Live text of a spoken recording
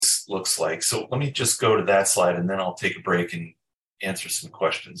looks like. So let me just go to that slide, and then I'll take a break and answer some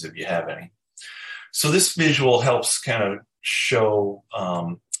questions if you have any. So this visual helps kind of show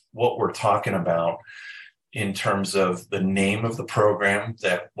what we're talking about in terms of the name of the program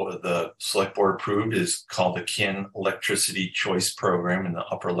that the select board approved is called the Canton Electricity Choice Program in the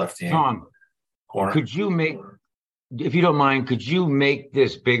upper left-hand corner. Could you make, if you don't mind, could you make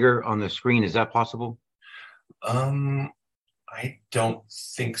this bigger on the screen? Is that possible? I don't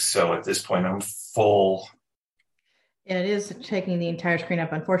think so at this point. I'm full. Yeah, it is taking the entire screen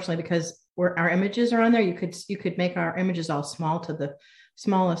up, unfortunately, because our images are on there. You could make our images all small to the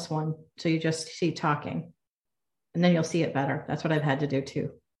smallest one, so you just see talking, and then you'll see it better. That's what I've had to do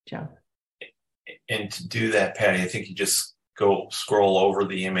too, Joe. And to do that, Patty, I think you just go scroll over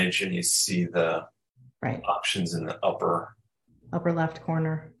the image and you see the options in the upper left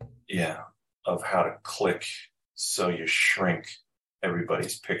corner. Yeah, of how to click so you shrink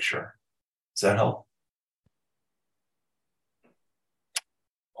everybody's picture. Does that help?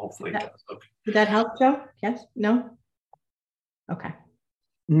 Hopefully it does. Okay. Did that help, Joe? Yes? No? Okay.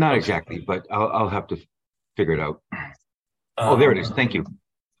 Not exactly, but I'll have to figure it out. Oh, there it is. Thank you.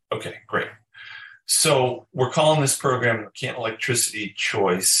 Okay, great. So we're calling this program Canton Electricity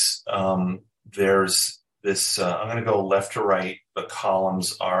Choice. There's this, I'm going to go left to right. The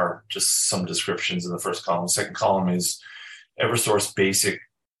columns are just some descriptions in the first column. The second column is Eversource Basic.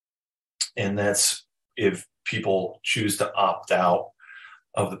 And that's if people choose to opt out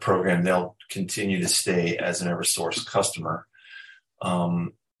of the program, they'll continue to stay as an Eversource customer.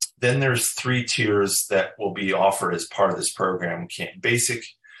 Then there's 3 tiers that will be offered as part of this program: Canton Basic,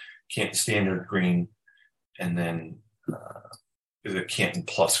 Canton Standard Green, and then the Canton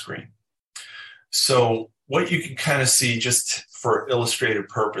Plus Green. So what you can kind of see, just for illustrative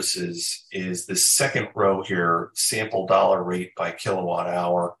purposes, is this second row here, sample dollar rate by kilowatt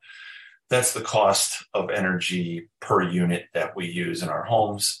hour. That's the cost of energy per unit that we use in our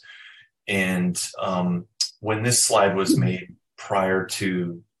homes. And when this slide was made prior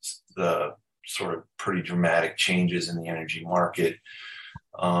to the sort of pretty dramatic changes in the energy market,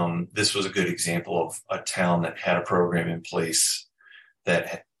 this was a good example of a town that had a program in place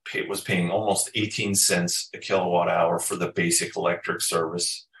that was paying almost 18 cents a kilowatt hour for the basic electric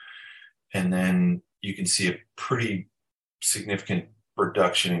service. And then you can see a pretty significant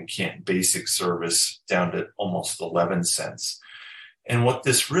reduction in Canton Basic service down to almost 11 cents. And what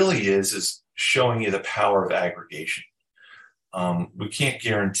this really is showing you the power of aggregation. We can't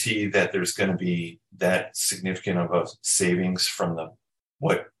guarantee that there's going to be that significant of a savings from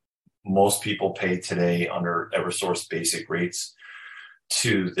what most people pay today under Eversource Basic rates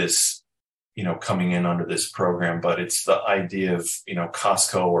to this, coming in under this program. But it's the idea of,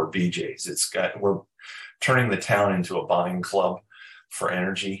 Costco or BJ's. We're turning the town into a buying club for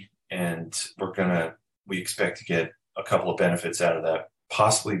energy, and we expect to get a couple of benefits out of that: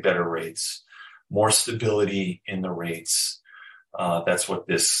 possibly better rates, more stability in the rates. That's what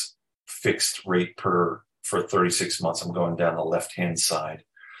this fixed rate for 36 months. I'm going down the left-hand side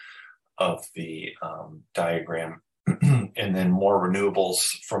of the diagram. And then more renewables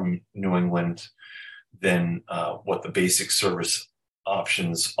from New England than what the basic service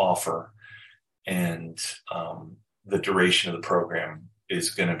options offer. And the duration of the program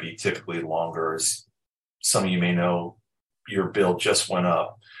is going to be typically longer. As some of you may know, your bill just went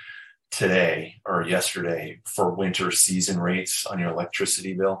up today or yesterday for winter season rates on your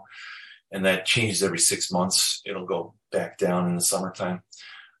electricity bill. And that changes every 6 months. It'll go back down in the summertime.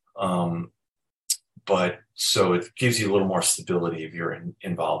 But so it gives you a little more stability if you're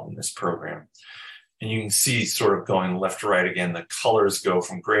involved in this program. And you can see, sort of going left to right again, the colors go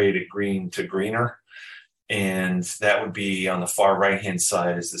from gray to green to greener. And that would be on the far right-hand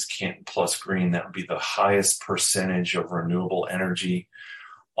side is this Canton Plus Green. That would be the highest percentage of renewable energy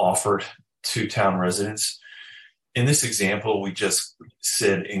offered to town residents. In this example, we just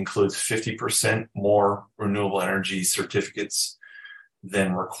said includes 50% more renewable energy certificates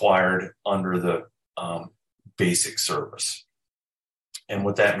than required under the basic service. And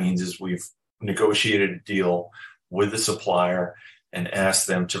what that means is we've negotiated a deal with the supplier and asked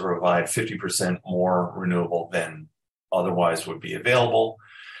them to provide 50% more renewable than otherwise would be available.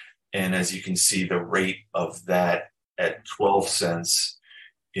 And as you can see, the rate of that at 12 cents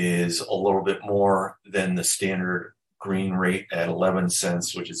is a little bit more than the standard green rate at 11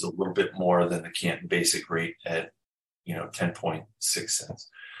 cents, which is a little bit more than the Canton Basic rate at 10.6 cents.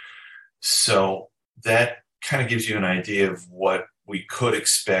 So that kind of gives you an idea of what we could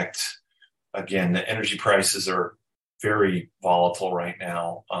expect. Again, the energy prices are very volatile right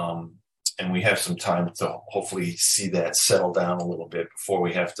now. and we have some time to hopefully see that settle down a little bit before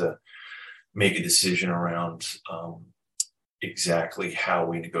we have to make a decision around exactly how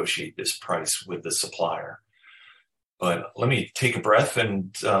we negotiate this price with the supplier. But let me take a breath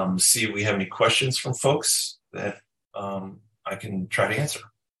and see if we have any questions from folks that I can try to answer.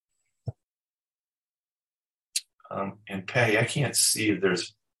 And Patty, I can't see if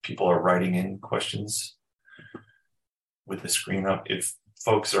there's people are writing in questions with the screen up. If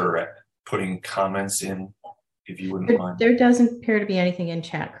folks are putting comments in, if you wouldn't mind. There doesn't appear to be anything in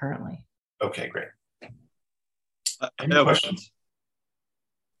chat currently. Okay, great. Any questions?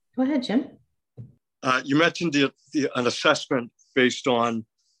 Go ahead, Jim. You mentioned an assessment based on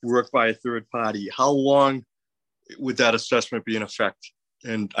work by a third party. How long would that assessment be in effect?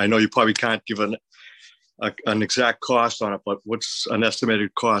 And I know you probably can't give an exact cost on it, but what's an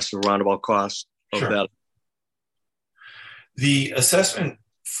estimated cost, a roundabout cost of that? The assessment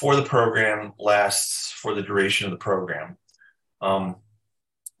for the program lasts for the duration of the program.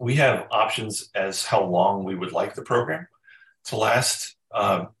 We have options as how long we would like the program to last.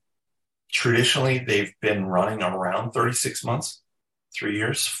 Traditionally, they've been running around 36 months, 3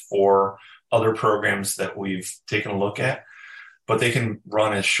 years for other programs that we've taken a look at, but they can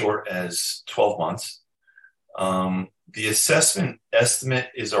run as short as 12 months. The assessment estimate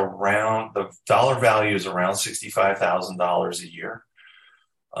is around, the dollar value is around $65,000 a year.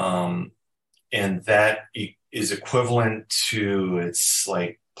 And that is equivalent to, it's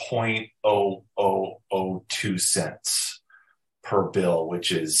like 0.0002 cents per bill,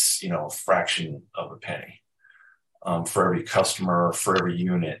 which is, a fraction of a penny for every customer, for every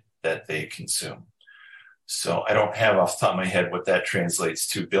unit that they consume. So I don't have off the top of my head what that translates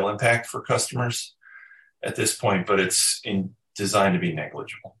to bill impact for customers at this point, but it's designed to be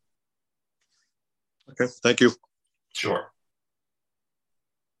negligible. Okay, thank you. Sure.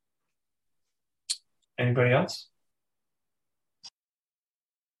 Anybody else?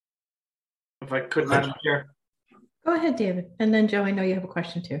 If I could, Madam Chair. Go ahead, David. And then Joe, I know you have a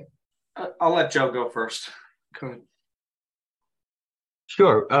question too. I'll let Joe go first. Go ahead.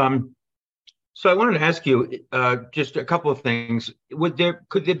 Sure. So I wanted to ask you just a couple of things. Could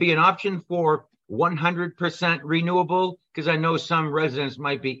there be an option for 100% renewable? Because I know some residents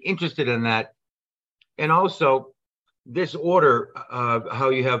might be interested in that. And also this order, how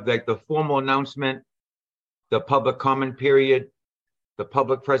you have like the formal announcement, the public comment period, the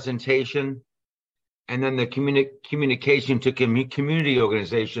public presentation, and then the communication to community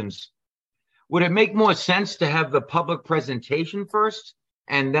organizations. Would it make more sense to have the public presentation first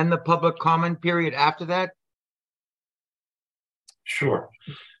and then the public comment period after that? Sure.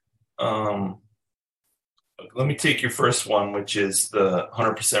 Let me take your first one, which is the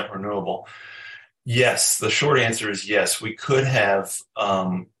 100% renewable. Yes, the short answer is yes. We could have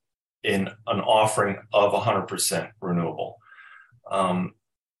an offering of 100% renewable.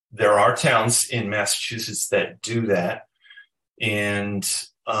 There are towns in Massachusetts that do that. And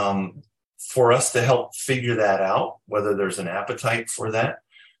for us to help figure that out, whether there's an appetite for that,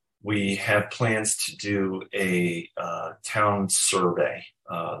 we have plans to do a town survey,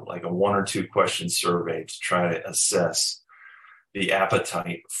 like a 1 or 2 question survey to try to assess the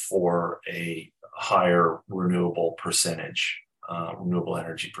appetite for a higher renewable percentage, renewable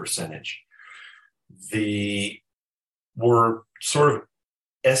energy percentage. We're sort of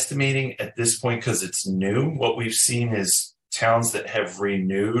estimating at this point, because it's new, what we've seen is towns that have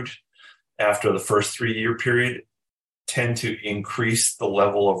renewed after the first 3-year period tend to increase the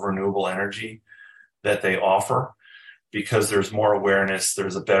level of renewable energy that they offer because there's more awareness,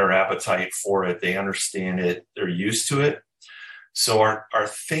 there's a better appetite for it, they understand it, they're used to it. So our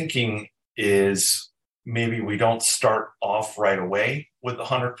thinking is maybe we don't start off right away with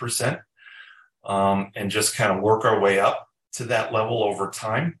 100% and just kind of work our way up to that level over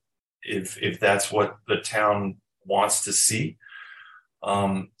time, if that's what the town wants to see.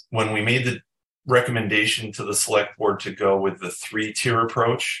 When we made the recommendation to the select board to go with the 3-tier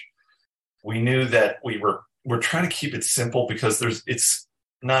approach, we knew that we're trying to keep it simple because it's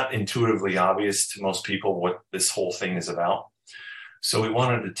not intuitively obvious to most people what this whole thing is about. So we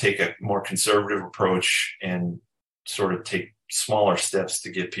wanted to take a more conservative approach and sort of take smaller steps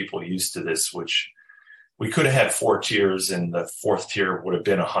to get people used to this, which we could have had 4 tiers and the 4th tier would have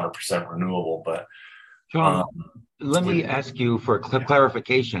been 100% renewable. But John, let me ask you for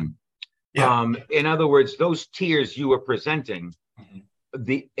clarification. Yeah. In other words, those tiers you were presenting,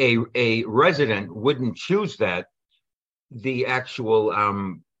 a resident wouldn't choose that. The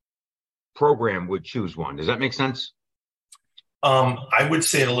actual program would choose one. Does that make sense? I would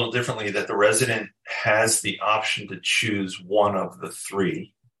say it a little differently, that the resident has the option to choose one of the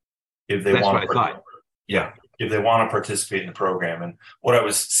 3 if they That's want what I thought. Yeah, if they want to participate in the program. And what I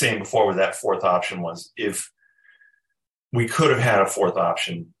was saying before with that fourth option was if we could have had a fourth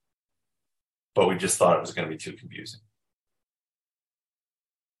option, but we just thought it was going to be too confusing.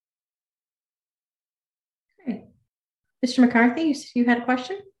 Okay. Mr. McCarthy, you had a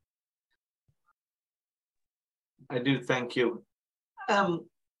question? I do. Thank you. Tom,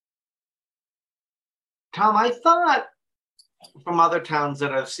 I thought from other towns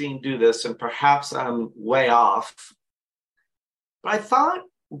that I've seen do this, and perhaps I'm way off, but I thought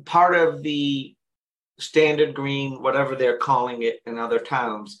part of the standard green, whatever they're calling it in other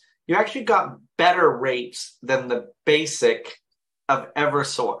towns, you actually got better rates than the basic of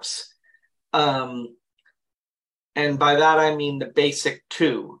Eversource. And by that, I mean the basic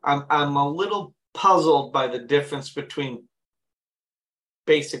 2. I'm a little puzzled by the difference between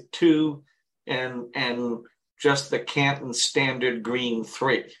basic 2 and just the Canton standard green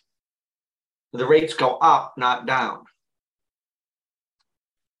 3. The rates go up, not down.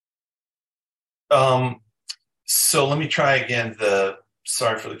 So let me try again.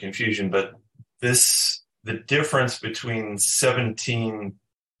 Sorry for the confusion, but the difference between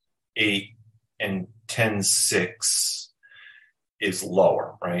 17.8 and 10.6 is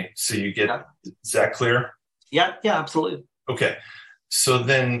lower, right? So you get, Is that clear? Yeah, absolutely. Okay. So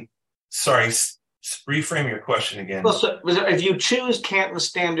then, sorry, reframe your question again. Well, so if you choose Canton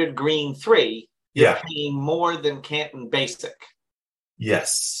Standard Green 3, you're paying more than Canton Basic.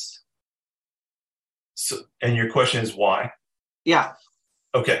 Yes. So, and your question is why? Yeah.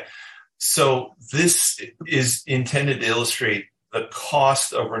 Okay. So this is intended to illustrate the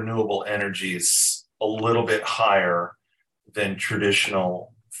cost of renewable energy is a little bit higher than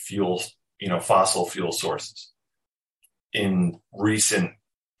traditional fuels, fossil fuel sources in recent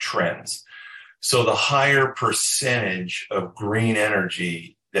trends. So the higher percentage of green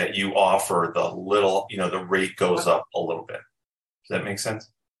energy that you offer, the rate goes up a little bit. Does that make sense?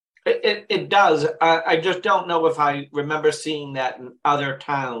 It does. I just don't know if I remember seeing that in other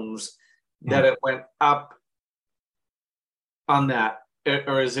towns that it went up on that,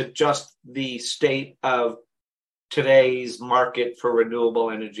 or is it just the state of today's market for renewable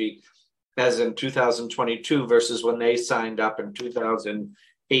energy as in 2022 versus when they signed up in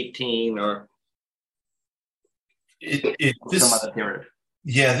 2018 or some other period?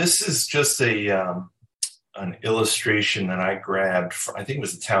 Yeah, this is just an illustration that I grabbed from, I think it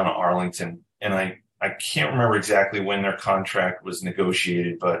was the town of Arlington, and I can't remember exactly when their contract was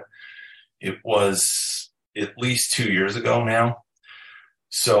negotiated, but it was at least 2 years ago now.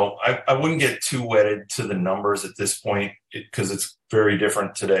 So I wouldn't get too wedded to the numbers at this point because it's very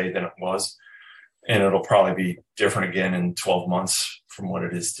different today than it was. And it'll probably be different again in 12 months from what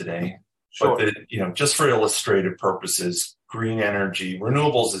it is today. Sure. But, just for illustrative purposes, green energy,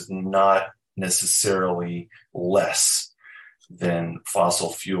 renewables is not necessarily less than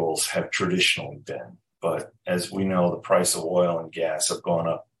fossil fuels have traditionally been. But as we know, the price of oil and gas have gone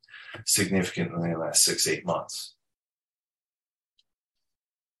up significantly in the last 6-8 months.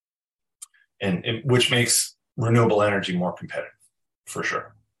 Which makes renewable energy more competitive, for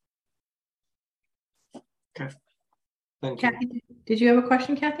sure. Okay. Thank you. Kathy, did you have a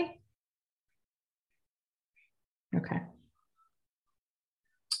question, Kathy? Okay.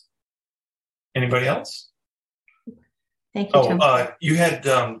 Anybody else? Thank you, Tom. You had,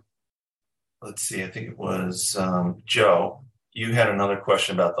 let's see, I think it was Joe. You had another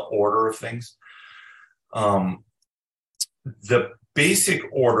question about the order of things. The basic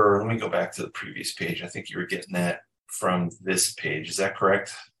order, let me go back to the previous page. I think you were getting that from this page. Is that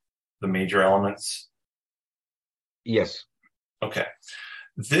correct? The major elements? Yes. Okay.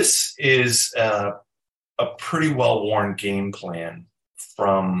 This is a pretty well-worn game plan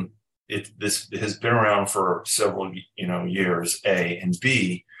from it. This has been around for several, years, A, and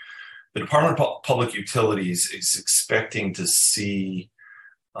B, the Department of Public Utilities is expecting to see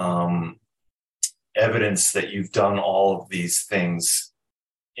evidence that you've done all of these things.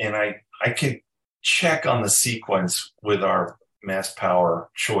 And I can check on the sequence with our Mass Power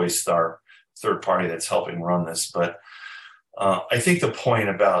Choice, our third party that's helping run this. But I think the point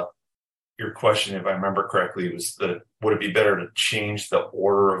about your question, if I remember correctly, was that would it be better to change the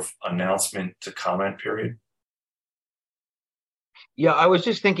order of announcement to comment period? Yeah, I was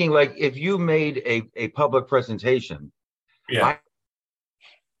just thinking, like, if you made a public presentation,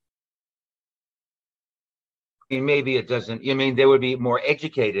 maybe it doesn't. They would be more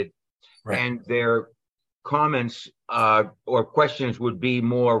educated, right, and their comments or questions would be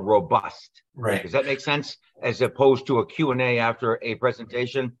more robust. Right. Does that make sense? As opposed to a Q&A after a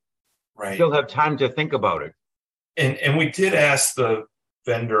presentation. Right. You'll have time to think about it. And we did ask the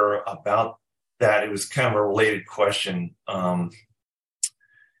vendor about that. It was kind of a related question.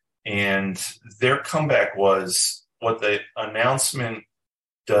 And their comeback was what the announcement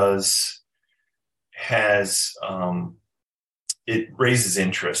does has, it raises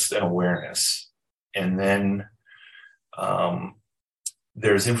interest and awareness. And then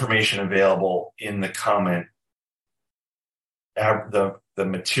there's information available in the comment, the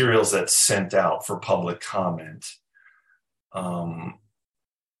materials that's sent out for public comment,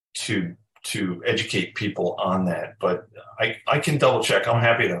 to educate people on that. But I can double check. I'm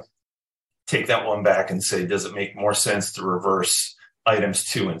happy to take that one back and say, does it make more sense to reverse items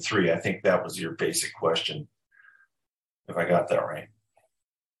 2 and 3? I think that was your basic question, if I got that right.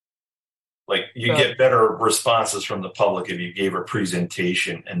 Like, you get better responses from the public if you gave a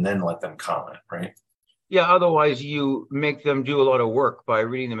presentation and then let them comment, right? Yeah, otherwise you make them do a lot of work by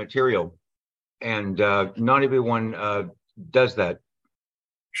reading the material, and not everyone does that.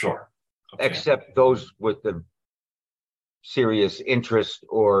 Sure. Okay. Except those with the serious interest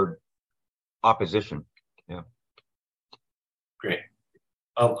or opposition. Yeah. Great.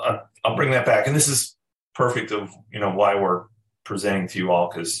 I'll bring that back, and this is perfect of why we're presenting to you all,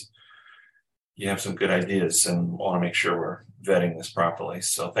 because you have some good ideas and want to make sure we're vetting this properly.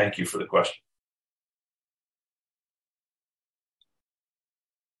 So thank you for the question.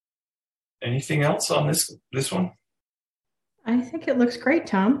 Anything else on this one? I think it looks great,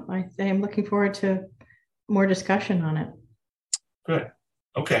 Tom. I'm looking forward to more discussion on it. Good.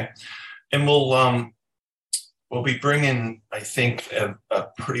 Okay. And we'll be bringing, I think, a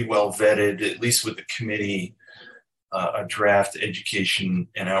pretty well vetted, at least with the committee, a draft education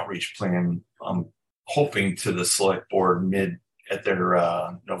and outreach plan. I'm hoping to the select board at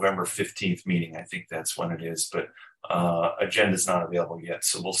their November 15th meeting. I think that's when it is, but agenda's not available yet.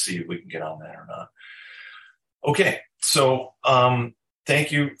 So we'll see if we can get on that or not. Okay. So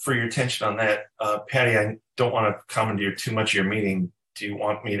thank you for your attention on that. Patty, I don't want to commandeer too much of your meeting. Do you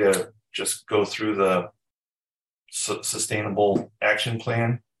want me to just go through the sustainable action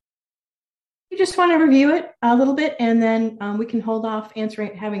plan? You just want to review it a little bit, and then we can hold off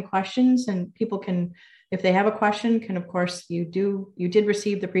having questions, and people can, if they have a question, can, of course, you did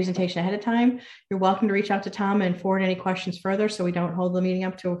receive the presentation ahead of time. You're welcome to reach out to Tom and forward any questions further, so we don't hold the meeting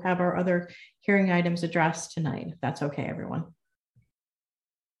up to have our other hearing items addressed tonight, if that's okay, everyone.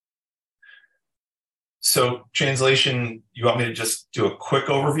 So translation, you want me to just do a quick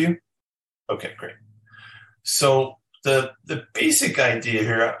overview? Okay, great. So the basic idea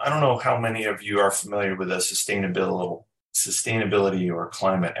here, I don't know how many of you are familiar with a sustainability or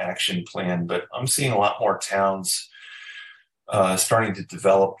climate action plan, but I'm seeing a lot more towns starting to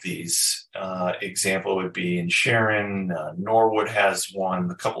develop these. Example would be in Sharon, Norwood has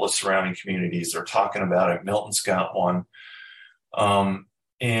one, a couple of surrounding communities are talking about it, Milton's got one.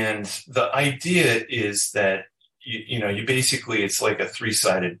 And the idea is that, you basically, it's like a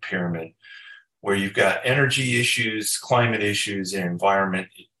 3-sided pyramid where you've got energy issues, climate issues, and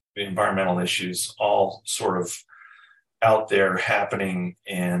environmental issues all sort of out there happening.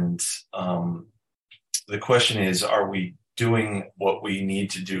 And the question is, are we doing what we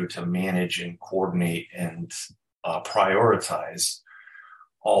need to do to manage and coordinate and prioritize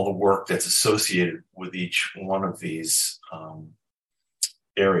all the work that's associated with each one of these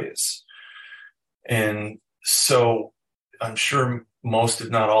areas? And so I'm sure most, if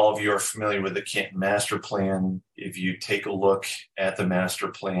not all of you, are familiar with the Canton Master Plan. If you take a look at the master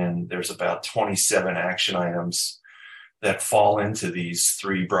plan, there's about 27 action items that fall into these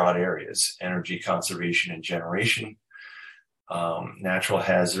 3 broad areas: energy conservation and generation, natural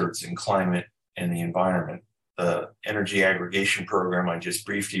hazards and climate, and the environment. The energy aggregation program I just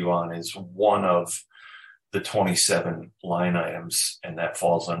briefed you on is one of the 27 line items, and that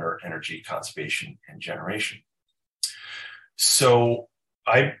falls under energy conservation and generation. So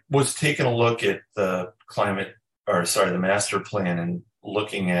I was taking a look at the master plan and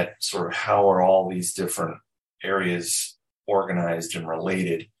looking at sort of how are all these different areas organized and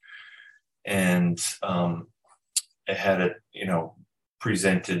related. And I had it,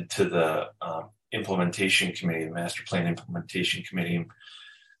 presented to the implementation committee, the master plan implementation committee.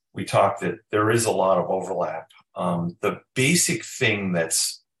 We talked that there is a lot of overlap. The basic thing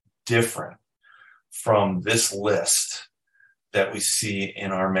that's different from this list that we see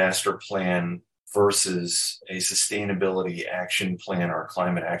in our master plan versus a sustainability action plan or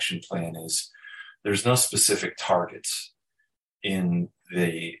climate action plan is there's no specific targets in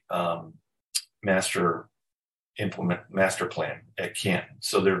the master plan at Canton.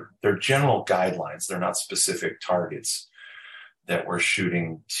 So they're general guidelines. They're not specific targets that we're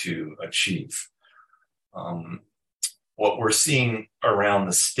shooting to achieve. One what we're seeing around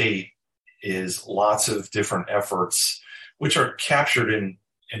the state is lots of different efforts, which are captured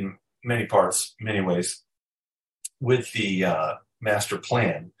in many parts, many ways, with the master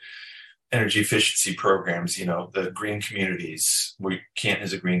plan, energy efficiency programs, the green communities. Canton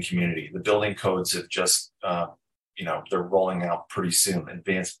is a green community. The building codes have just, they're rolling out pretty soon,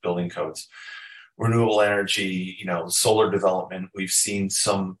 advanced building codes. Renewable energy, solar development. We've seen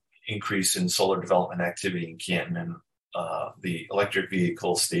some increase in solar development activity in Canton, and the electric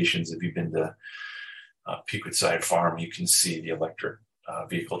vehicle stations. If you've been to Pequot Side Farm, you can see the electric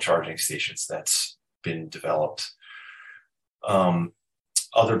vehicle charging stations that's been developed.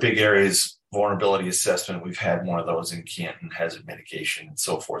 Other big areas, vulnerability assessment. We've had one of those in Canton, hazard mitigation, and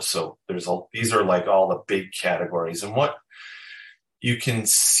so forth. So these are like all the big categories. And what you can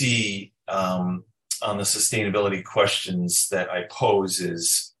see on the sustainability questions that I pose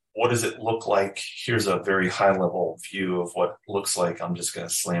is, what does it look like? Here's a very high level view of what it looks like. I'm just going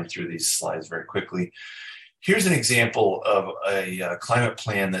to slam through these slides very quickly. Here's an example of a climate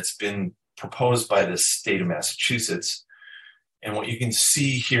plan that's been proposed by the state of Massachusetts. And what you can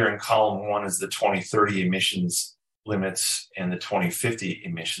see here in column 1 is the 2030 emissions limits and the 2050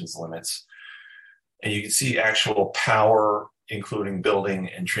 emissions limits. And you can see actual power, including building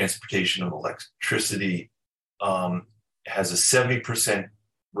and transportation of electricity, has a 70%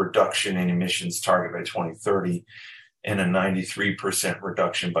 reduction in emissions target by 2030 and a 93%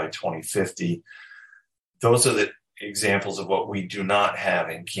 reduction by 2050. Those are the examples of what we do not have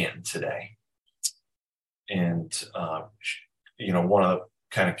in Canton today. And, one of the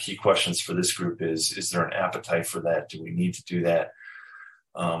kind of key questions for this group is there an appetite for that? Do we need to do that?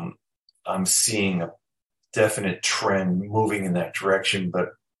 I'm seeing a definite trend moving in that direction, but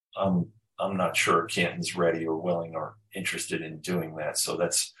I'm not sure Canton's ready or willing or interested in doing that. So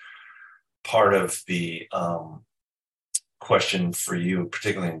that's part of the question for you,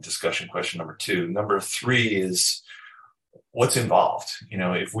 particularly in discussion question number 2. Number 3 is, what's involved?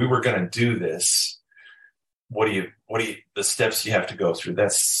 If we were going to do this, what do you the steps you have to go through?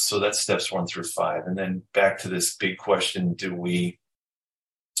 That's steps 1 through 5. And then back to this big question, do we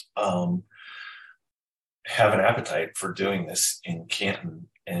have an appetite for doing this in Canton?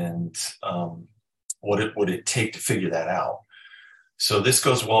 And what would it take to figure that out? So this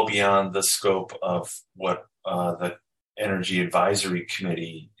goes well beyond the scope of what the Energy Advisory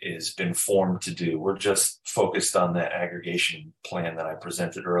Committee has been formed to do. We're just focused on the aggregation plan that I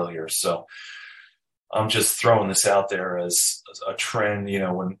presented earlier. So I'm just throwing this out there as a trend.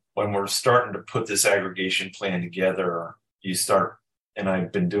 When we're starting to put this aggregation plan together, you start, and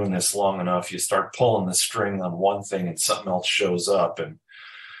I've been doing this long enough, you start pulling the string on one thing and something else shows up. And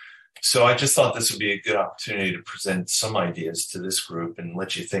so I just thought this would be a good opportunity to present some ideas to this group and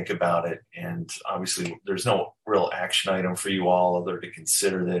let you think about it. And obviously there's no real action item for you all other to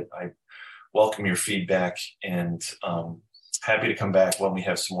consider that. I welcome your feedback, and happy to come back when we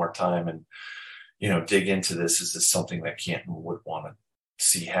have some more time and dig into this. Is this something that Canton would want to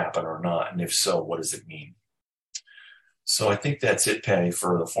see happen or not? And if so, what does it mean? So I think that's it, Patty,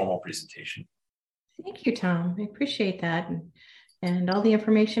 for the formal presentation. Thank you, Tom. I appreciate that and all the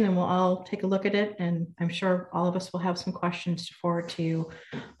information, and we'll all take a look at it. And I'm sure all of us will have some questions to forward to you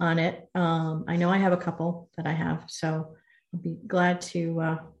on it. I know I have a couple that I have, so I'll be glad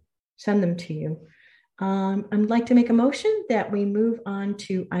to send them to you. I'd like to make a motion that we move on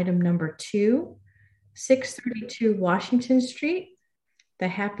to item number 2, 632 Washington Street, the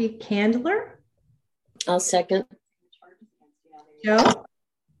Happy Candler. I'll second. Joe?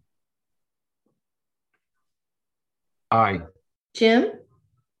 Aye. Jim?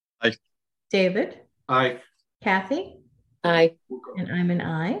 Aye. David? Aye. Kathy? Aye. And I'm an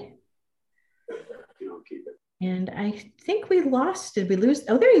aye. And I think we lost. Did we lose?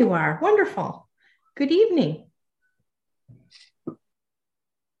 Oh, there you are. Wonderful. Good evening.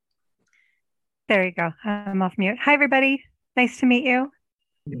 There you go. I'm off mute. Hi, everybody. Nice to meet you.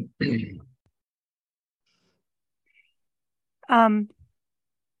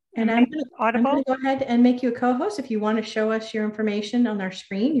 And I'm going to go ahead and make you a co-host. If you want to show us your information on our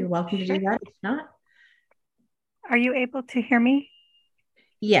screen, you're welcome to do that. If not. Are you able to hear me?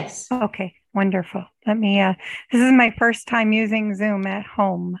 Yes. Okay, wonderful. Let me, this is my first time using Zoom at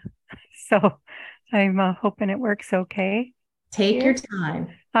home. So I'm hoping it works okay. Take your time.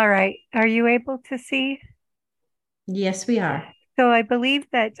 All right. Are you able to see? Yes, we are. So I believe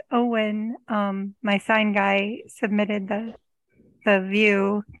that Owen, my sign guy, submitted the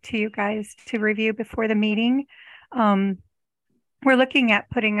view to you guys to review before the meeting. We're looking at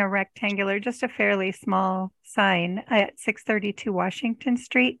putting a rectangular, just a fairly small sign at 632 Washington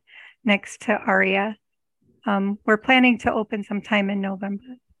Street next to Aria we're planning to open sometime in November.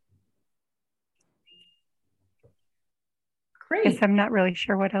 Great. Guess I'm not really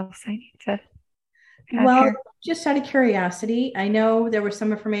sure what else I need to add Well, here. just out of curiosity, I know there was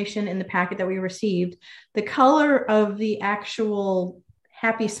some information in the packet that we received. The color of the actual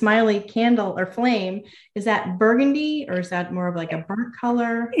happy smiley candle or flame, is that burgundy or is that more of like a burnt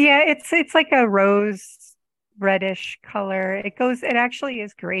color? Yeah, it's like a rose reddish color. It actually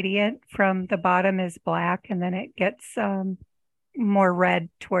is gradient. From the bottom is black and then it gets more red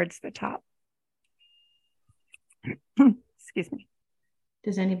towards the top. Excuse me.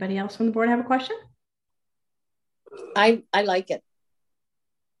 Does anybody else from the board have a question? I like it.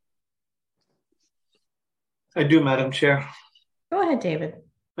 I do, Madam Chair. Go ahead, David.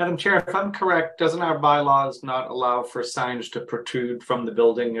 Madam Chair, if I'm correct, doesn't our bylaws not allow for signs to protrude from the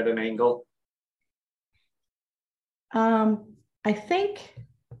building at an angle? I think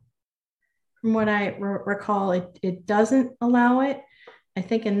from what I recall, it doesn't allow it. I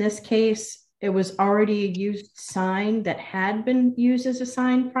think in this case, it was already a used sign that had been used as a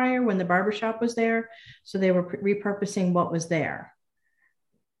sign prior when the barbershop was there. So they were repurposing what was there.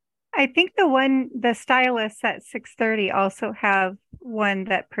 I think the stylists at 630 also have one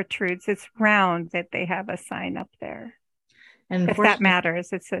that protrudes. It's round that they have a sign up there. And if that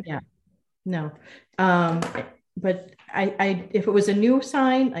matters, no. But I if it was a new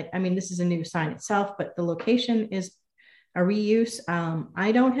sign, I mean, this is a new sign itself, but the location is a reuse.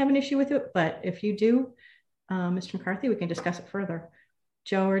 I don't have an issue with it, but if you do, Mr. McCarthy, we can discuss it further.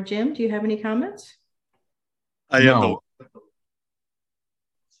 Joe or Jim, do you have any comments? I have no.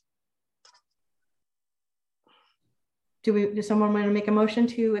 Does someone want to make a motion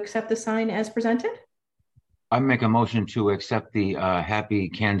to accept the sign as presented? I make a motion to accept the happy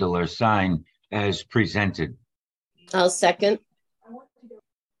candle or sign as presented. I'll second.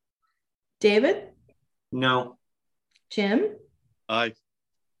 David? No. Jim? Aye.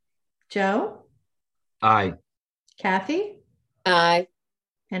 Joe? Aye. Kathy? Aye.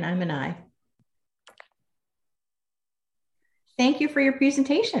 And I'm an aye. Thank you for your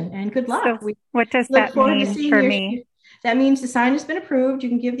presentation and good luck. So what does that mean for me? That means the sign has been approved. You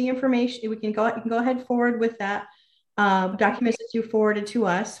can give the information. You can go ahead forward with that documents that you forwarded to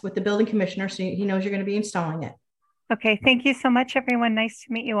us with the building commissioner, so he knows you're going to be installing it. Okay. Thank you so much, everyone. Nice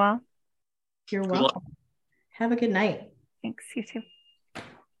to meet you all. You're welcome. Have a good night. Thanks. You too.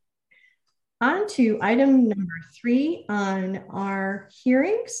 On to item number 3 on our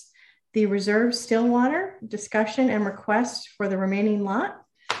hearings, the reserve Stillwater discussion and request for the remaining lot.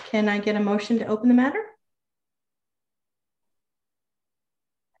 Can I get a motion to open the matter?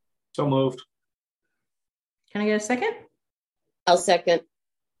 So moved. Can I get a second? I'll second.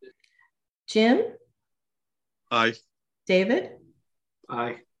 Jim? Aye. David?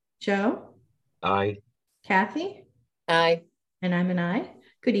 Aye. Joe? Aye. Kathy? Aye. And I'm an aye.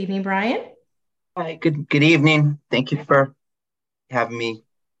 Good evening, Brian. Hi, good evening. Thank you for having me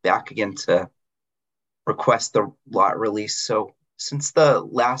back again to request the lot release. So since the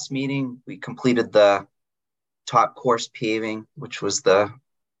last meeting, we completed the top course paving, which was the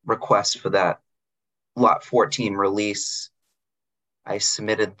request for that lot 14 release. I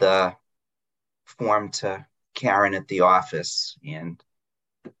submitted the form to Karen at the office, and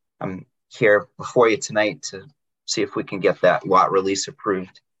I'm here before you tonight to see if we can get that lot release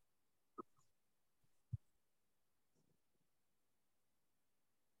approved.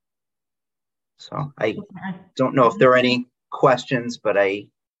 So I don't know if there are any questions, but I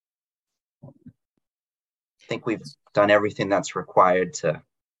think we've done everything that's required to.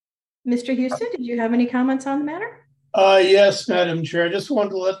 Mr. Houston, did you have any comments on the matter? Yes, Madam Chair. I just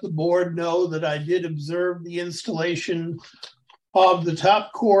wanted to let the board know that I did observe the installation of the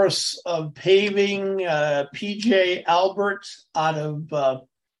top course of paving. PJ Albert out of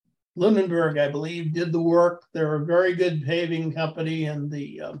Lunenburg, I believe, did the work. They're a very good paving company, and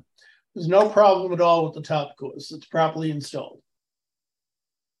there's no problem at all with the top course. It's properly installed.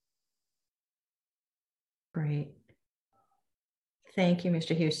 Great. Thank you,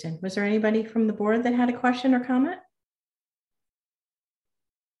 Mr. Houston. Was there anybody from the board that had a question or comment?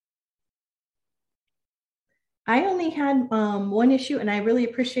 I only had one issue, and I really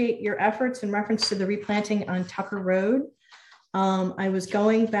appreciate your efforts in reference to the replanting on Tucker Road. I was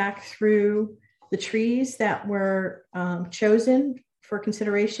going back through the trees that were chosen for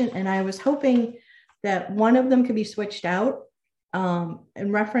consideration, and I was hoping that one of them could be switched out.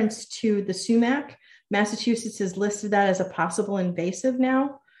 In reference to the sumac, Massachusetts has listed that as a possible invasive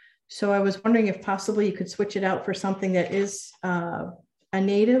now. So I was wondering if possibly you could switch it out for something that is a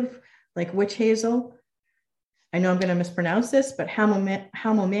native, like witch hazel. I know I'm going to mispronounce this, but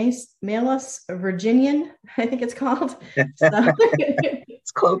Halomalus Virginian, I think it's called. So,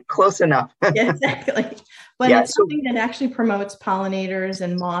 It's close enough. yeah, exactly. But Yeah, it's something that actually promotes pollinators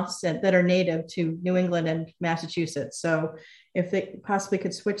and moths that are native to New England and Massachusetts. So if they possibly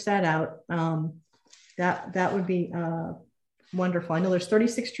could switch that out, that would be wonderful. I know there's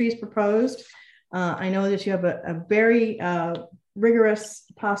 36 trees proposed. I know that you have a very rigorous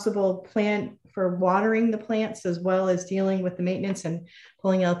possible plan for watering the plants as well as dealing with the maintenance and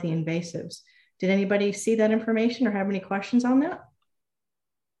pulling out the invasives. Did anybody see that information or have any questions on that?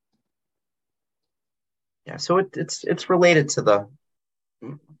 Yeah, so it's related to the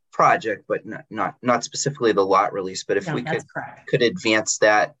project, but not specifically the lot release. But if we could advance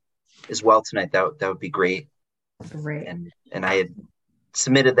that as well tonight, that would be great. Great. And I had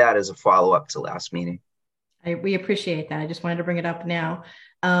submitted that as a follow-up to last meeting. We appreciate that. I just wanted to bring it up now.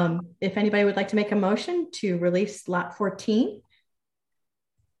 If anybody would like to make a motion to release lot 14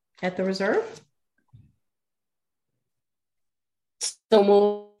 at the reserve. So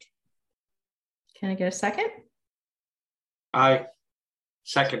moved. Can I get a second?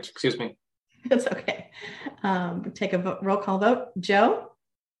 Second, excuse me. That's okay. Take a roll call vote. Joe?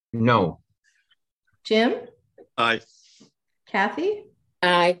 No. Jim? Aye. Kathy?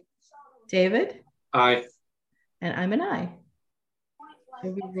 Aye. David? Aye. And I'm an aye.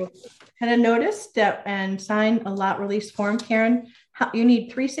 Had a notice that and sign a lot release form. Karen, you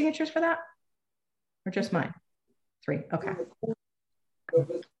need 3 signatures for that? Or just mine? 3, okay.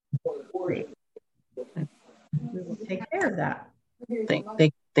 Great. We will take care of that.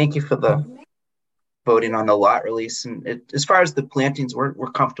 Thank you for the voting on the lot release. And as far as the plantings, we're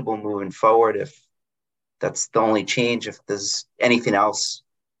comfortable moving forward. If that's the only change, if there's anything else,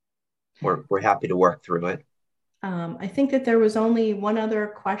 we're happy to work through it. I think that there was only one other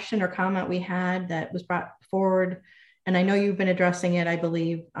question or comment we had that was brought forward, and I know you've been addressing it, I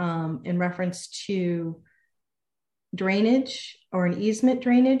believe, in reference to drainage or an easement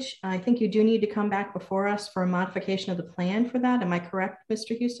drainage. I think you do need to come back before us for a modification of the plan for that. Am I correct,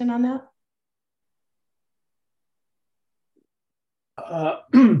 Mr. Houston, on that?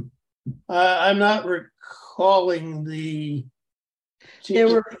 I'm not recalling the.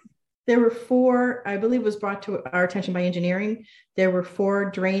 There were 4, I believe, was brought to our attention by engineering. There were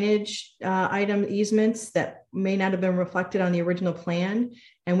 4 drainage item easements that may not have been reflected on the original plan,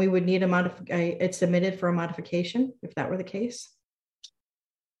 and we would need it submitted for a modification if that were the case.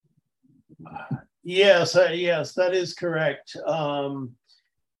 Yes, that is correct.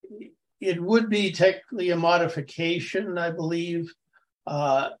 It would be technically a modification, I believe,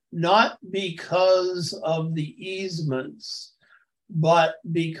 not because of the easements, but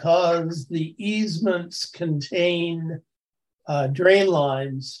because the easements contain drain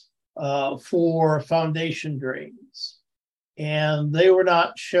lines for foundation drains. And they were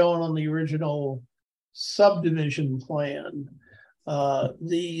not shown on the original subdivision plan.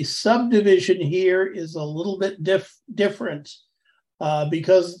 The subdivision here is a little bit different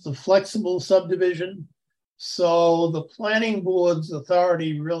because it's a flexible subdivision. So the planning board's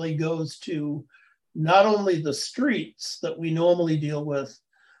authority really goes to not only the streets that we normally deal with,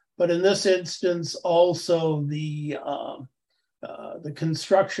 but in this instance, also the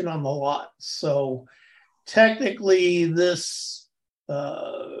construction on the lot. So technically this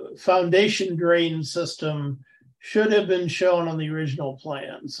foundation drain system should have been shown on the original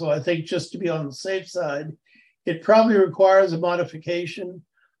plan. So I think just to be on the safe side, it probably requires a modification.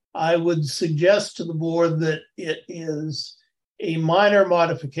 I would suggest to the board that it is a minor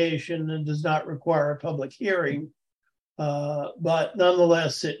modification and does not require a public hearing, but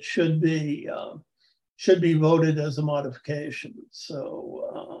nonetheless, it should be voted as a modification.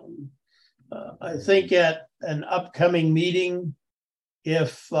 So I think at an upcoming meeting,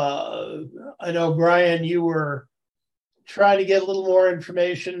 if I know, Brian, you were trying to get a little more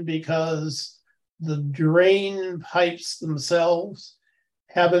information because the drain pipes themselves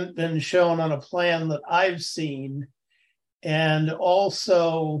haven't been shown on a plan that I've seen. And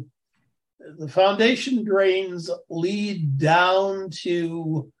also, the foundation drains lead down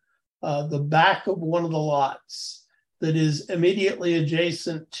to the back of one of the lots that is immediately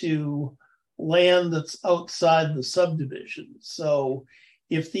adjacent to land that's outside the subdivision. So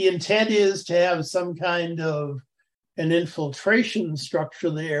if the intent is to have some kind of an infiltration structure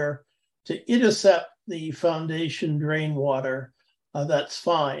there to intercept the foundation drain water, that's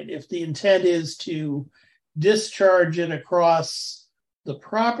fine. If the intent is to discharge it across the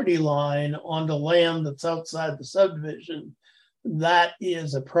property line onto land that's outside the subdivision, that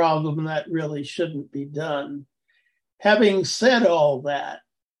is a problem that really shouldn't be done. Having said all that,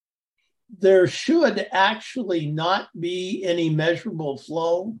 there should actually not be any measurable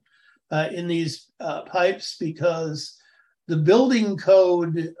flow in these pipes because the building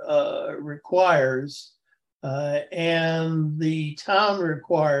code requires and the town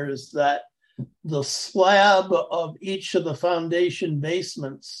requires that the slab of each of the foundation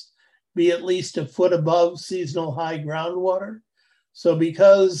basements be at least a foot above seasonal high groundwater. So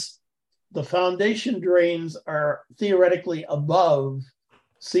because the foundation drains are theoretically above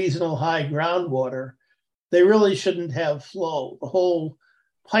seasonal high groundwater, they really shouldn't have flow. The whole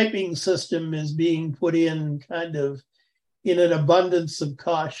piping system is being put in kind of in an abundance of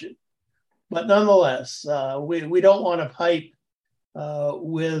caution. But nonetheless, we don't want to pipe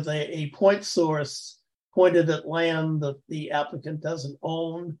with a point source pointed at land that the applicant doesn't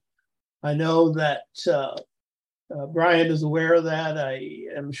own. I know that Brian is aware of that. I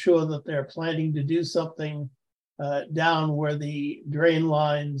am sure that they're planning to do something down where the drain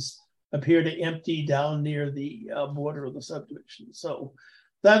lines appear to empty down near the border of the subdivision. So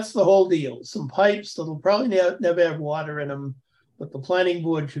that's the whole deal. Some pipes that'll probably never have water in them, but the planning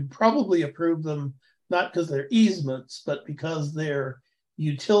board should probably approve them, not because they're easements, but because they're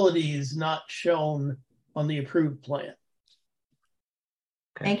utilities not shown on the approved plan.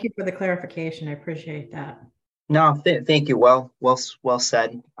 Okay. Thank you for the clarification. I appreciate that. No, thank you. Well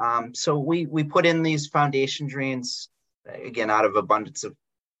said. So we put in these foundation drains again out of abundance of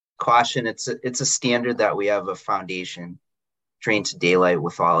caution. It's a standard that we have a foundation drain to daylight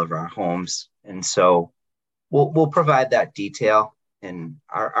with all of our homes, and so we'll provide that detail. And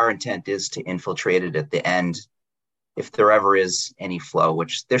our intent is to infiltrate it at the end if there ever is any flow,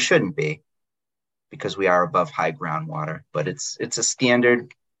 which there shouldn't be because we are above high groundwater. But it's a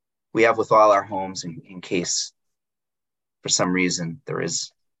standard we have with all our homes in case for some reason there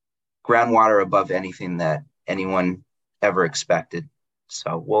is groundwater above anything that anyone ever expected.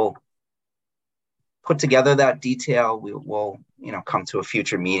 So we'll put together that detail. We'll come to a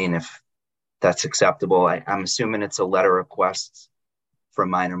future meeting if that's acceptable. I'm assuming it's a letter request for a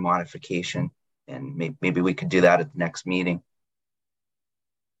minor modification, and maybe we could do that at the next meeting.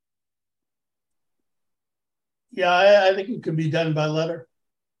 Yeah, I think it could be done by letter.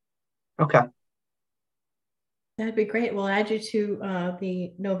 Okay. That'd be great. We'll add you to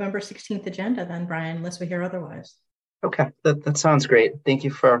the November 16th agenda then, Brian, unless we hear otherwise. Okay, that sounds great. Thank you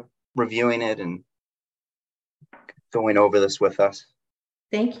for reviewing it and going over this with us.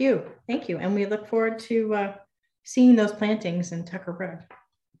 Thank you. Thank you. And we look forward to seeing those plantings in Tucker Road.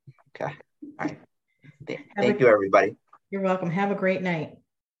 Okay. All right. Thank you, everybody. You're welcome. Have a great night.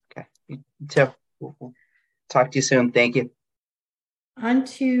 Okay. You too. We'll talk to you soon. Thank you. On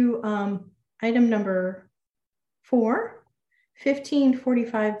to item number 4,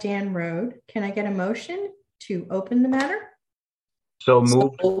 1545 Dan Road. Can I get a motion to open the matter? So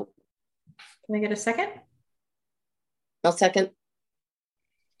moved. Can I get a second? I'll second.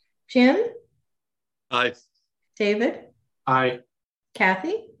 Jim? Aye. David? Aye.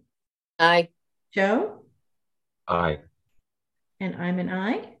 Kathy? Aye. Joe? Aye. And I'm an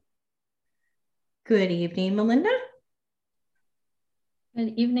aye. Good evening, Melinda.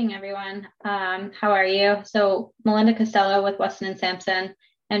 Good evening, everyone. How are you? So Melinda Costello with Weston & Sampson,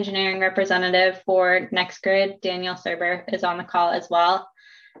 engineering representative for NextGrid. Daniel Serber is on the call as well.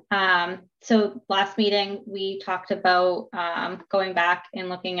 So last meeting, we talked about going back and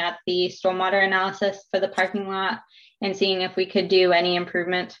looking at the stormwater analysis for the parking lot and seeing if we could do any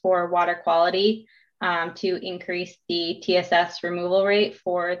improvements for water quality to increase the TSS removal rate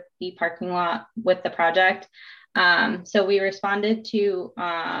for the parking lot with the project. So we responded to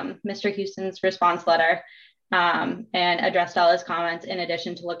Mr. Houston's response letter and addressed all his comments in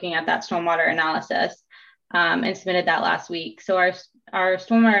addition to looking at that stormwater analysis and submitted that last week. So our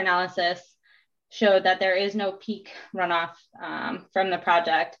stormwater analysis showed that there is no peak runoff from the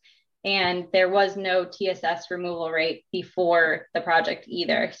project, and there was no TSS removal rate before the project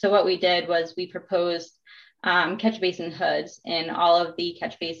either. So what we did was we proposed catch basin hoods in all of the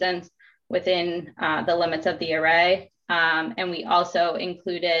catch basins within the limits of the array. And we also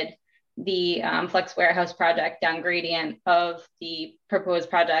included the Flex Warehouse project down gradient of the proposed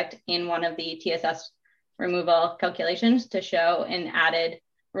project in one of the TSS removal calculations to show an added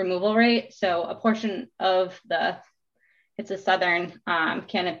removal rate. So a portion of it's a southern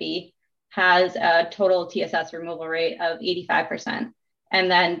canopy, has a total TSS removal rate of 85%.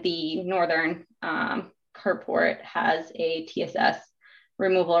 And then the northern carport has a TSS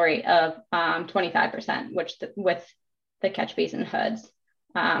removal rate of 25%, with the catch basin hoods.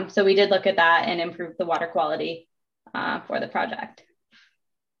 So we did look at that and improve the water quality for the project.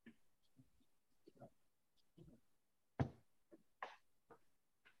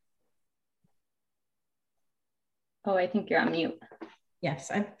 Oh, I think you're on mute.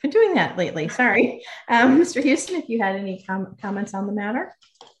 Yes, I've been doing that lately. Sorry. Mr. Houston, if you had any comments on the matter.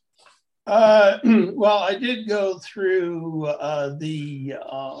 Well, I did go through the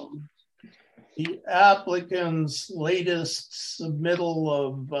applicant's latest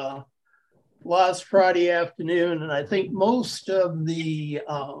submittal of last Friday afternoon, and I think most of the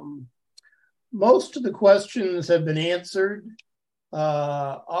questions have been answered.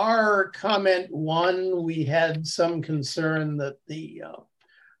 Our comment one, we had some concern that the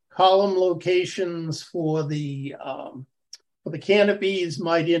column locations for the canopies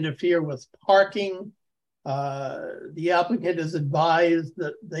might interfere with parking. The applicant has advised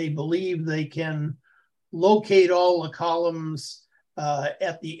that they believe they can locate all the columns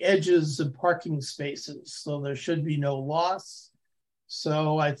at the edges of parking spaces, so there should be no loss.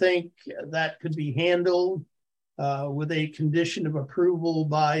 So I think that could be handled with a condition of approval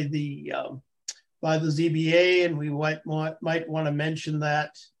by the ZBA, and we might want to mention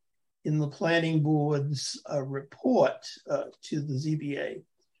that in the planning board's report to the ZBA.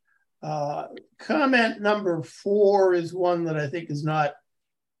 Comment number 4 is one that I think is not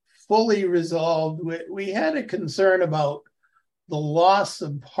fully resolved. We had a concern about the loss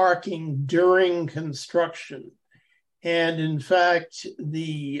of parking during construction. And in fact,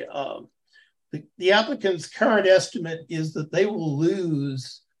 the applicant's current estimate is that they will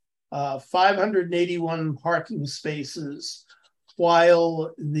lose 581 parking spaces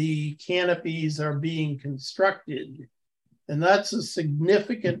while the canopies are being constructed. And that's a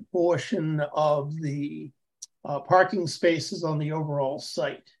significant portion of the parking spaces on the overall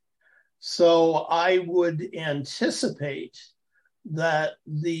site. So I would anticipate that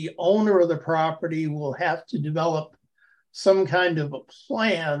the owner of the property will have to develop some kind of a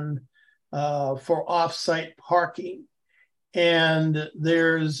plan for off-site parking. And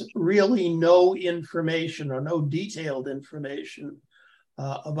there's really no information or no detailed information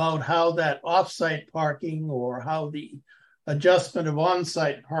about how that off-site parking or how the adjustment of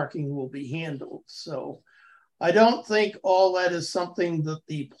on-site parking will be handled. So I don't think all that is something that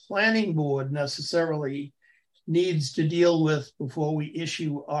the planning board necessarily needs to deal with before we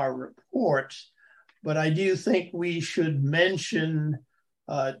issue our report. But I do think we should mention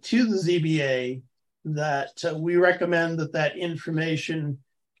to the ZBA that we recommend that information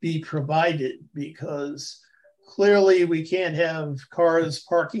be provided, because clearly we can't have cars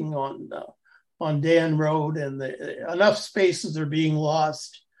parking on Dan Road, and enough spaces are being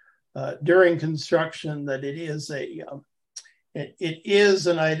lost during construction that it is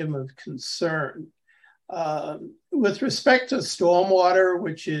an item of concern. With respect to stormwater,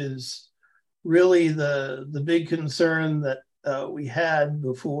 which is really the big concern that we had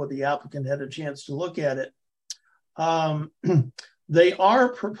before the applicant had a chance to look at it, they are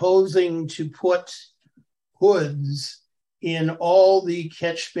proposing to put hoods in all the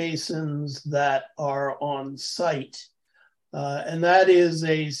catch basins that are on site. And that is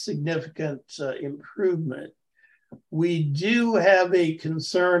a significant improvement. We do have a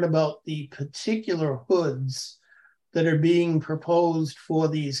concern about the particular hoods that are being proposed for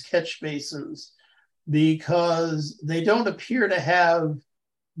these catch basins, because they don't appear to have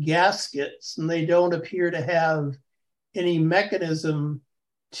gaskets and they don't appear to have any mechanism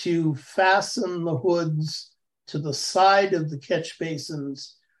to fasten the hoods to the side of the catch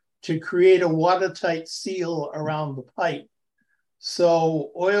basins to create a watertight seal around the pipe.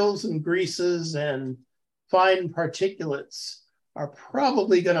 So oils and greases and fine particulates are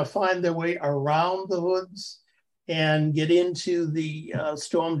probably going to find their way around the hoods and get into the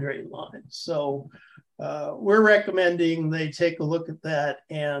storm drain line. So we're recommending they take a look at that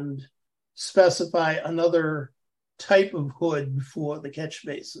and specify another type of hood for the catch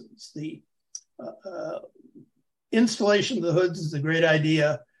basins. The installation of the hoods is a great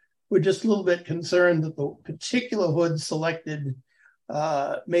idea. We're just a little bit concerned that the particular hood selected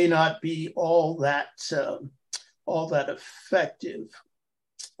may not be all that effective.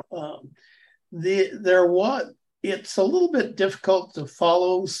 It's a little bit difficult to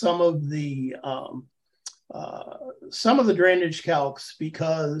follow some of the drainage calcs,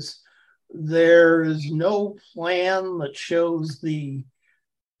 because there's no plan that shows the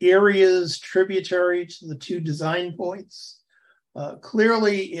areas tributary to the two design points.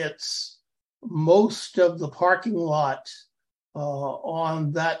 Clearly, it's most of the parking lot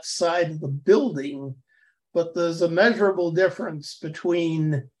on that side of the building, but there's a measurable difference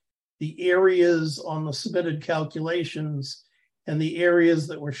between the areas on the submitted calculations and the areas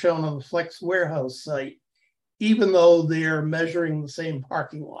that were shown on the Flex Warehouse site, even though they're measuring the same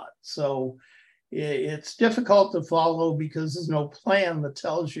parking lot. So it's difficult to follow because there's no plan that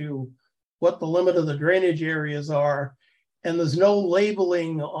tells you what the limit of the drainage areas are. And there's no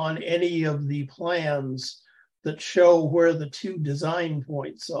labeling on any of the plans that show where the two design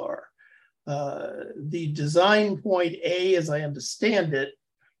points are. The design point A, as I understand it,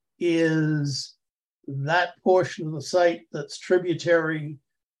 is that portion of the site that's tributary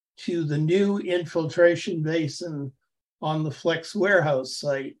to the new infiltration basin on the Flex Warehouse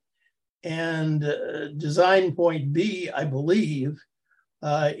site. And design point B, I believe,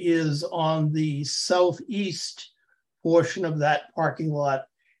 is on the southeast portion of that parking lot.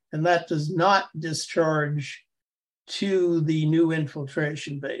 And that does not discharge to the new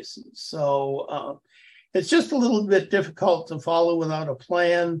infiltration basin. So it's just a little bit difficult to follow without a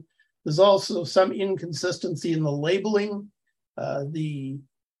plan. There's also some inconsistency in the labeling. The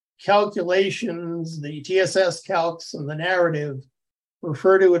calculations, the TSS calcs and the narrative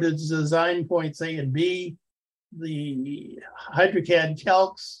refer to it as design points A and B. The HydroCAD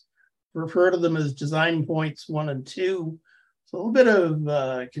calcs refer to them as design points 1 and 2. So a little bit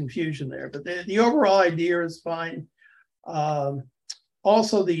of confusion there, but the overall idea is fine.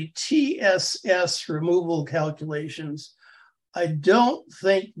 Also, the TSS removal calculations, I don't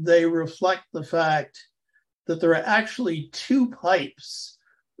think they reflect the fact that there are actually two pipes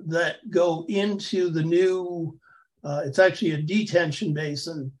that go into the new, it's actually a detention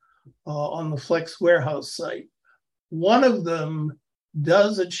basin on the Flex Warehouse site. One of them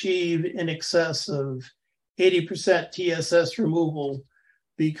does achieve in excess of 80% TSS removal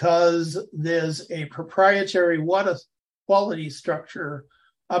because there's a proprietary water quality structure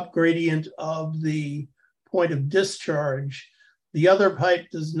up gradient of the point of discharge. The other pipe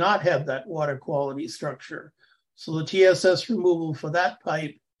does not have that water quality structure. So the TSS removal for that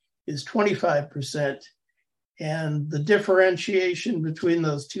pipe is 25%. And the differentiation between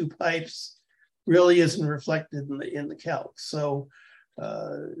those two pipes really isn't reflected in the calc. So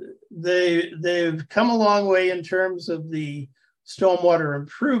they've come a long way in terms of the stormwater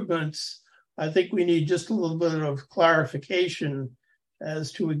improvements. I think we need just a little bit of clarification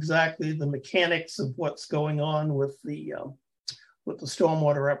as to exactly the mechanics of what's going on with the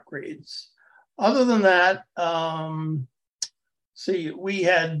stormwater upgrades. Other than that, we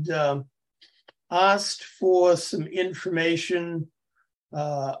had asked for some information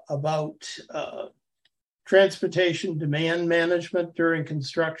about transportation demand management during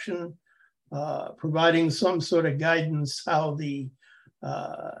construction, providing some sort of guidance how the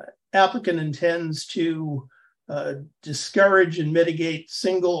applicant intends to discourage and mitigate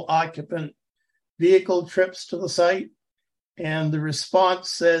single occupant vehicle trips to the site. And the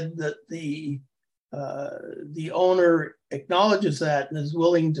response said that the owner acknowledges that and is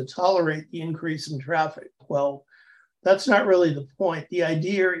willing to tolerate the increase in traffic. Well, that's not really the point. The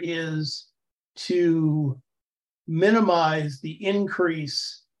idea is to minimize the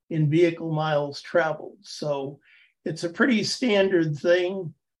increase in vehicle miles traveled. So it's a pretty standard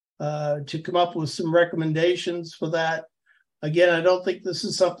thing to come up with some recommendations for that. Again, I don't think this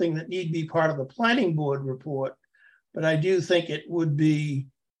is something that need be part of the planning board report, but I do think it would be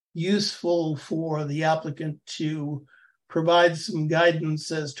useful for the applicant to provide some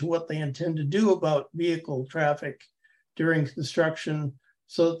guidance as to what they intend to do about vehicle traffic during construction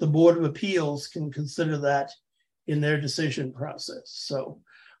so that the Board of Appeals can consider that in their decision process. So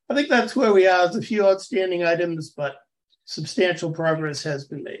I think that's where we are. There's a few outstanding items, but substantial progress has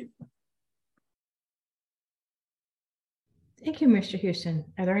been made. Thank you, Mr. Houston.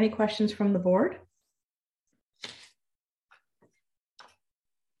 Are there any questions from the board?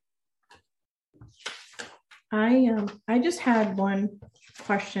 I just had one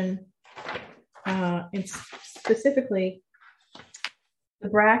question. It's specifically the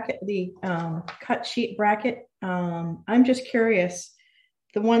bracket, the cut sheet bracket. I'm just curious,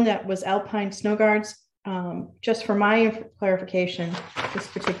 the one that was Alpine Snow Guards, just for my clarification, this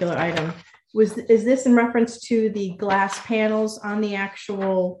particular item, is this in reference to the glass panels on the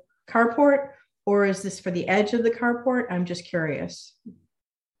actual carport, or is this for the edge of the carport? I'm just curious.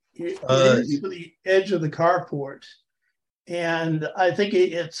 It is for the edge of the carport, and I think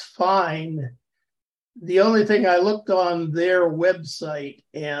it's fine. The only thing, I looked on their website,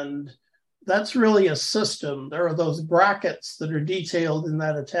 and that's really a system. There are those brackets that are detailed in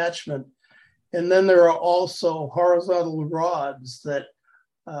that attachment, and then there are also horizontal rods that,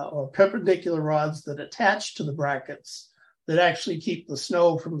 or perpendicular rods that attach to the brackets that actually keep the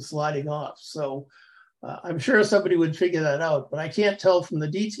snow from sliding off. So I'm sure somebody would figure that out, but I can't tell from the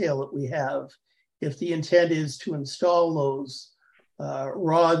detail that we have if the intent is to install those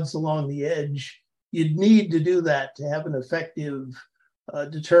rods along the edge. You'd need to do that to have an effective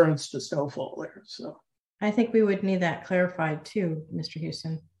deterrence to snowfall there. So I think we would need that clarified too, Mr.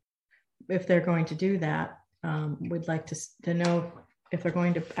 Houston. if they're going to do that. We'd like to know if they're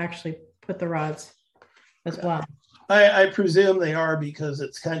going to actually put the rods as well. I presume they are, because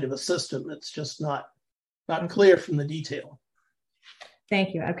it's kind of a system. It's just not clear from the detail.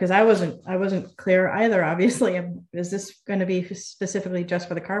 Thank you, because I wasn't clear either. Obviously, is this going to be specifically just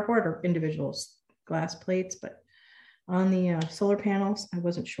for the carport or individual glass plates? But on the solar panels, I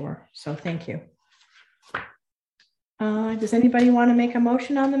wasn't sure. So thank you. Does anybody want to make a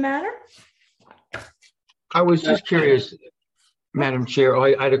motion on the matter? I was just curious, Madam Chair.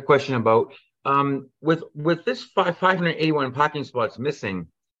 I had a question about with this 581 parking spots missing.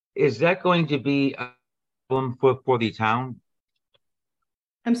 Is that going to be a problem for the town?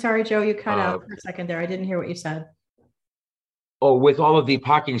 I'm sorry, Joe, you cut out for a second there. I didn't hear what you said. Oh, with all of the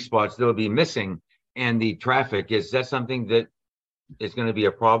parking spots that will be missing and the traffic, is that something that is going to be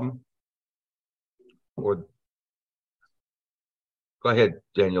a problem? Or go ahead,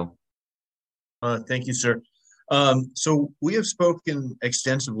 Daniel. Thank you, sir. So we have spoken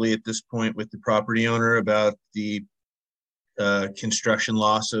extensively at this point with the property owner about the construction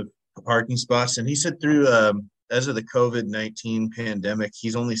loss of parking spots, and he said through as of the COVID-19 pandemic,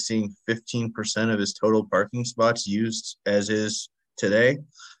 he's only seeing 15% of his total parking spots used as is today.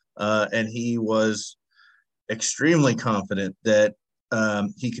 And he was extremely confident that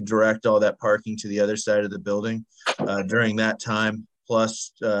he could direct all that parking to the other side of the building during that time,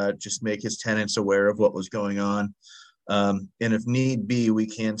 plus just make his tenants aware of what was going on. And if need be, we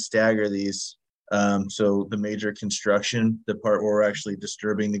can stagger these. So the major construction, the part where we're actually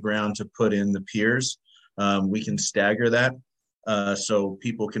disturbing the ground to put in the piers, we can stagger that so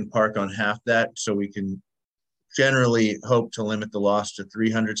people can park on half that, so we can generally hope to limit the loss to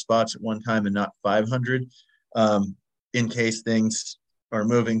 300 spots at one time and not 500 in case things are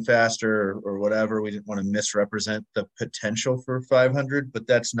moving faster or whatever. We didn't want to misrepresent the potential for 500, but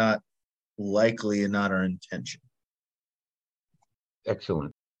that's not likely and not our intention.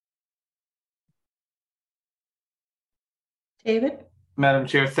 Excellent. David? Madam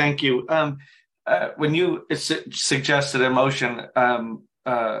Chair, thank you. When you suggested a motion,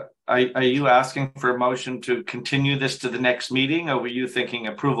 are you asking for a motion to continue this to the next meeting, or were you thinking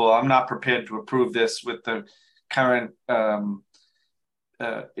approval? I'm not prepared to approve this with the current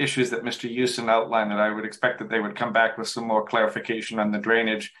issues that Mr. Houston outlined, and I would expect that they would come back with some more clarification on the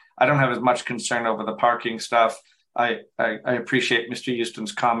drainage. I don't have as much concern over the parking stuff. I appreciate Mr.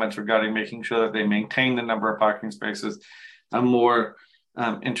 Houston's comments regarding making sure that they maintain the number of parking spaces. I'm more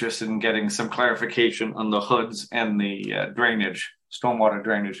interested in getting some clarification on the hoods and the drainage, stormwater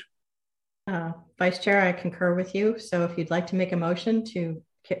drainage. Vice Chair, I concur with you. So if you'd like to make a motion to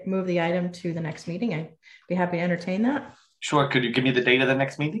move the item to the next meeting, I'd be happy to entertain that. Sure. Could you give me the date of the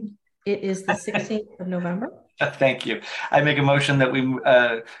next meeting? It is the 16th of November. Thank you. I make a motion that we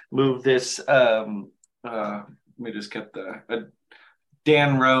move this, let me just get the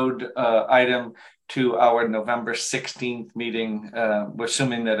Dan Road item to our November 16th meeting. We're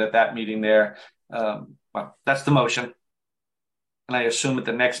assuming that at that meeting there, well, that's the motion. And I assume at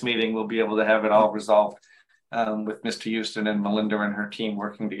the next meeting, we'll be able to have it all resolved with Mr. Houston and Melinda and her team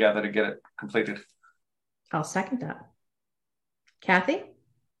working together to get it completed. I'll second that. Kathy?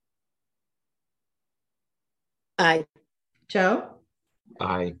 Aye. Joe?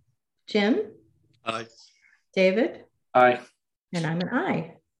 Aye. Jim? Aye. David? Aye. And I'm an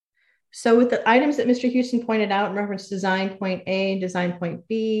aye. So with the items that Mr. Houston pointed out in reference to design point A and design point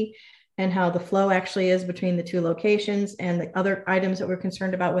B, and how the flow actually is between the two locations, and the other items that we're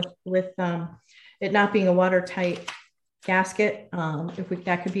concerned about with it not being a watertight gasket, if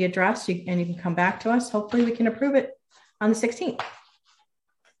that could be addressed, and you can come back to us. Hopefully we can approve it on the 16th.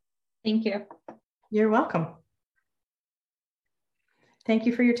 Thank you. You're welcome. Thank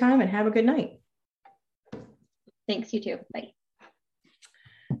you for your time and have a good night. Thanks, you too. Bye.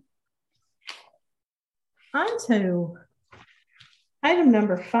 On to item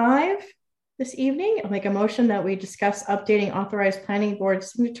number 5 this evening. I'll make a motion that we discuss updating authorized planning board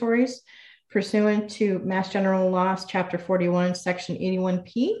signatories pursuant to Mass General Laws, Chapter 41, Section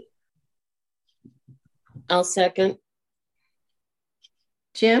 81P. I'll second.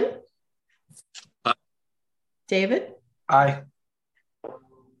 Jim? Aye. David? Aye.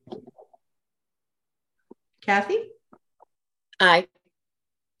 Kathy? Aye.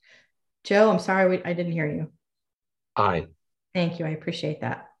 Joe, I'm sorry, I didn't hear you. Aye. Thank you. I appreciate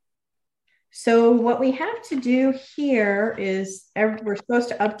that. So what we have to do here is we're supposed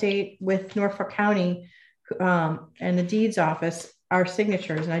to update with Norfolk County and the deeds office our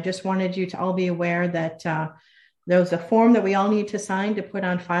signatures. And I just wanted you to all be aware that there's a form that we all need to sign to put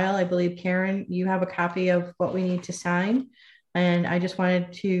on file. I believe, Karen, you have a copy of what we need to sign. And I just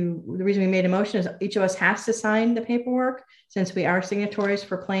wanted to, the reason we made a motion is each of us has to sign the paperwork since we are signatories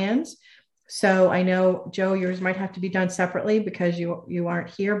for plans. So I know, Joe, yours might have to be done separately because you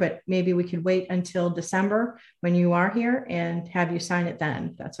aren't here, but maybe we could wait until December when you are here and have you sign it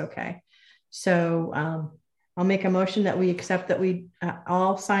then. That's okay. So I'll make a motion that we accept that we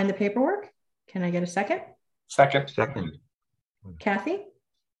all sign the paperwork. Can I get a second? Second. Kathy?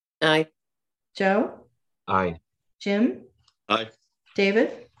 Aye. Joe? Aye. Jim? Aye.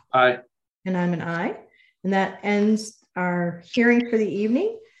 David? Aye. And I'm an aye. And that ends our hearing for the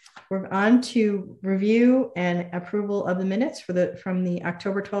evening. We're on to review and approval of the minutes from the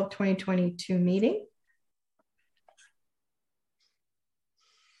October 12, 2022 meeting.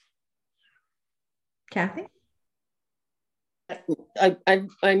 Kathy? I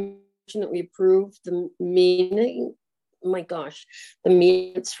mentioned that we approved the meeting. Oh my gosh, the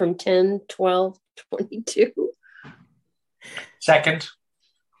minutes from 10/12/22. Second.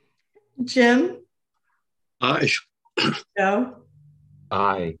 Jim? Aye. Joe?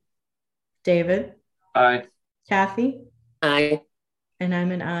 Aye. David? Aye. Kathy? Aye. And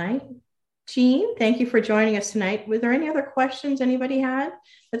I'm an aye. Jean, thank you for joining us tonight. Were there any other questions anybody had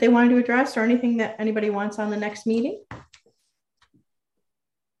that they wanted to address or anything that anybody wants on the next meeting?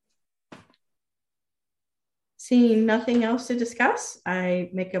 Seeing nothing else to discuss, I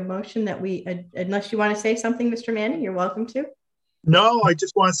make a motion that we, unless you want to say something, Mr. Manning, you're welcome to. No, I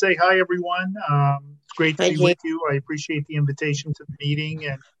just want to say hi, everyone. It's great to Hi, be Jane. with you. I appreciate the invitation to the meeting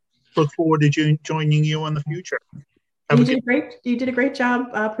and look forward to joining you in the future. You did a great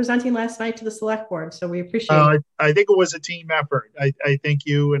job presenting last night to the select board, so we appreciate it. I think it was a team effort. I think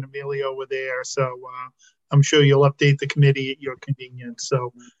you and Emilio were there, so I'm sure you'll update the committee at your convenience.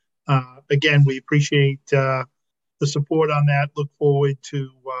 So again, we appreciate the support on that. Look forward to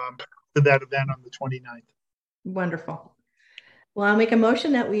that event on the 29th. Wonderful. Well, I'll make a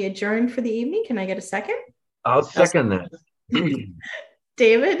motion that we adjourn for the evening. Can I get a second? I'll second that.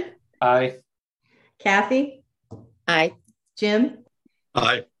 David? Aye. Kathy? Aye. Jim?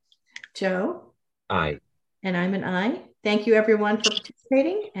 Aye. Joe? Aye. And I'm an aye. Thank you, everyone, for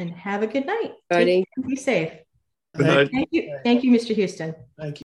participating, and have a good night. Alrighty. Be safe. Good night. Thank you, Mr. Houston. Thank you.